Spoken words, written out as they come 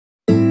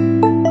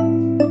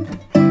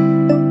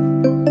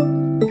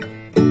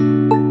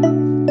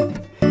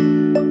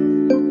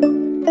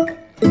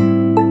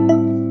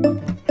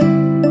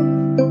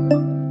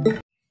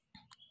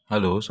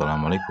Halo,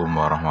 assalamualaikum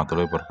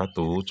warahmatullahi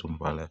wabarakatuh.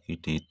 Jumpa lagi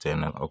di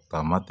channel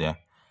Okta Math ya.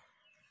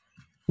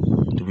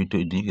 Di video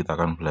ini kita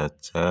akan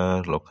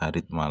belajar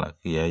logaritma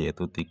lagi ya,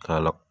 yaitu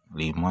 3 log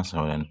 5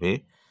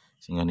 9p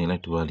sehingga nilai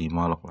 25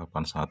 log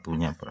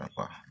 81 nya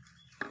berapa.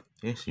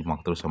 Oke,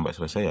 simak terus sampai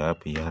selesai ya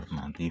biar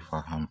nanti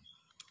paham.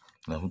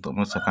 Nah, untuk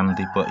mengerjakan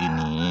tipe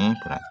ini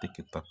berarti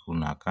kita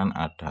gunakan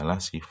adalah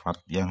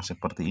sifat yang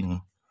seperti ini.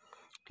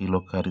 Di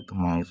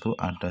logaritma itu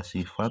ada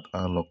sifat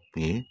A log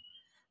B,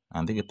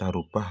 nanti kita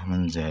rubah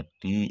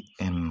menjadi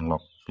n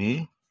log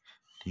B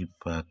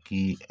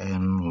dibagi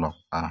n log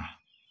A.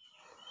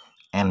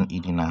 N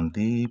ini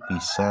nanti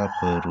bisa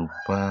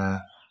berubah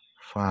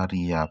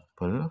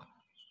variabel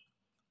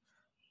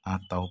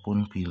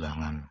ataupun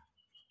bilangan.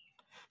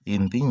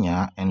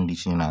 Intinya n di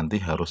sini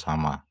nanti harus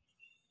sama.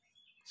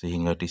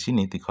 Sehingga di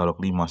sini 3 log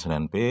 5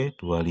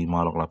 9p,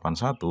 25 log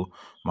 81,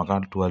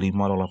 maka 25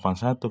 log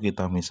 81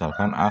 kita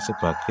misalkan A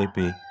sebagai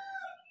B.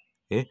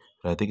 Oke,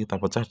 berarti kita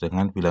pecah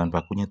dengan bilangan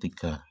bakunya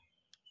 3.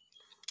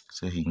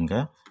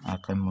 Sehingga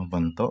akan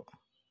membentuk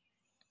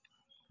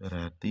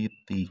berarti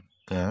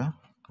 3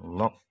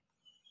 log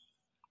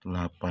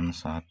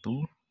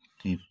 81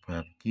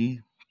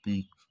 dibagi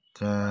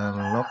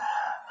 3 log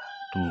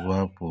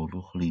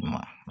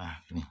 25.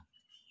 Nah, ini.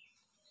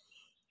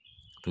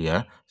 Itu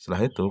ya.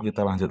 Setelah itu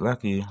kita lanjut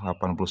lagi.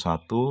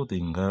 81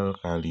 tinggal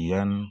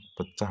kalian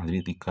pecah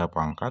jadi 3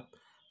 pangkat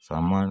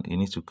sama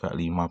ini juga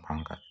 5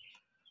 pangkat.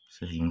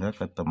 Sehingga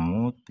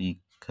ketemu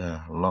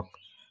 3 log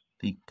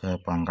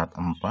 3 pangkat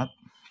 4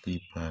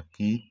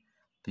 dibagi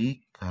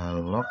 3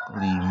 log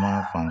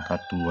 5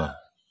 pangkat 2.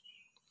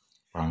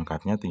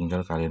 Pangkatnya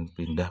tinggal kalian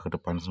pindah ke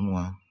depan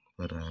semua.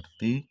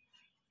 Berarti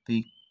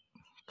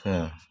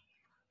 3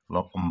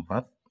 log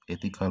 4,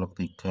 3 log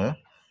 3,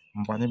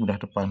 4-nya pindah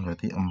depan.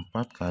 Berarti 4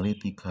 kali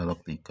 3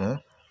 log 3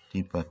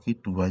 dibagi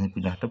 2-nya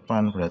pindah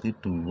depan. Berarti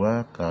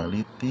 2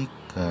 kali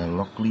 3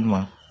 log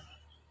 5.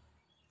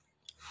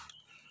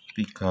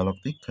 3 log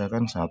 3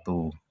 kan 1.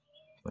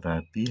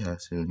 Berarti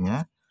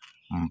hasilnya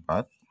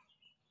 4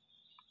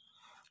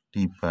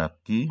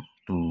 dibagi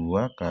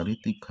 2 kali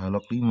 3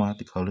 log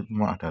 5. 3 log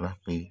 5 adalah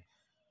P.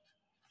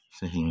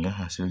 Sehingga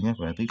hasilnya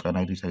berarti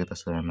karena bisa kita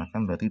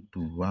sederhanakan berarti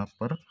 2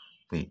 per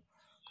P.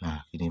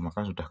 Nah, ini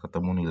maka sudah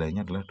ketemu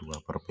nilainya adalah 2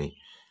 per P.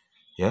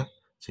 Ya,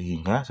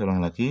 sehingga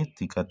selang lagi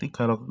jika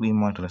 3 log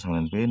 5 adalah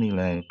 9P,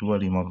 nilai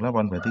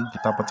 258 berarti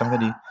kita pecah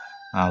tadi.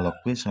 A log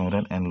B sama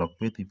dengan N log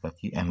B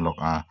dibagi N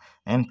log A.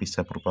 N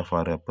bisa berupa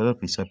variabel,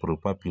 bisa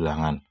berupa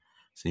bilangan.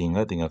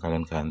 Sehingga tinggal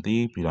kalian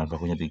ganti bilangan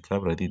bakunya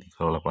 3 berarti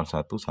 3 log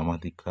 81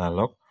 sama 3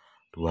 log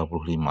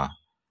 25.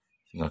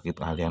 Sehingga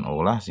kita kalian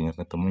olah sehingga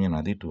ketemunya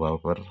nanti 2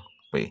 per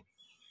P.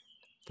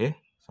 Oke,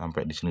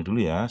 sampai di sini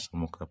dulu ya.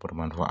 Semoga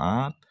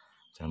bermanfaat.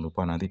 Jangan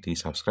lupa nanti di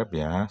subscribe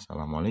ya.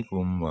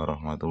 Assalamualaikum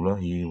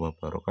warahmatullahi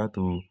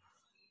wabarakatuh.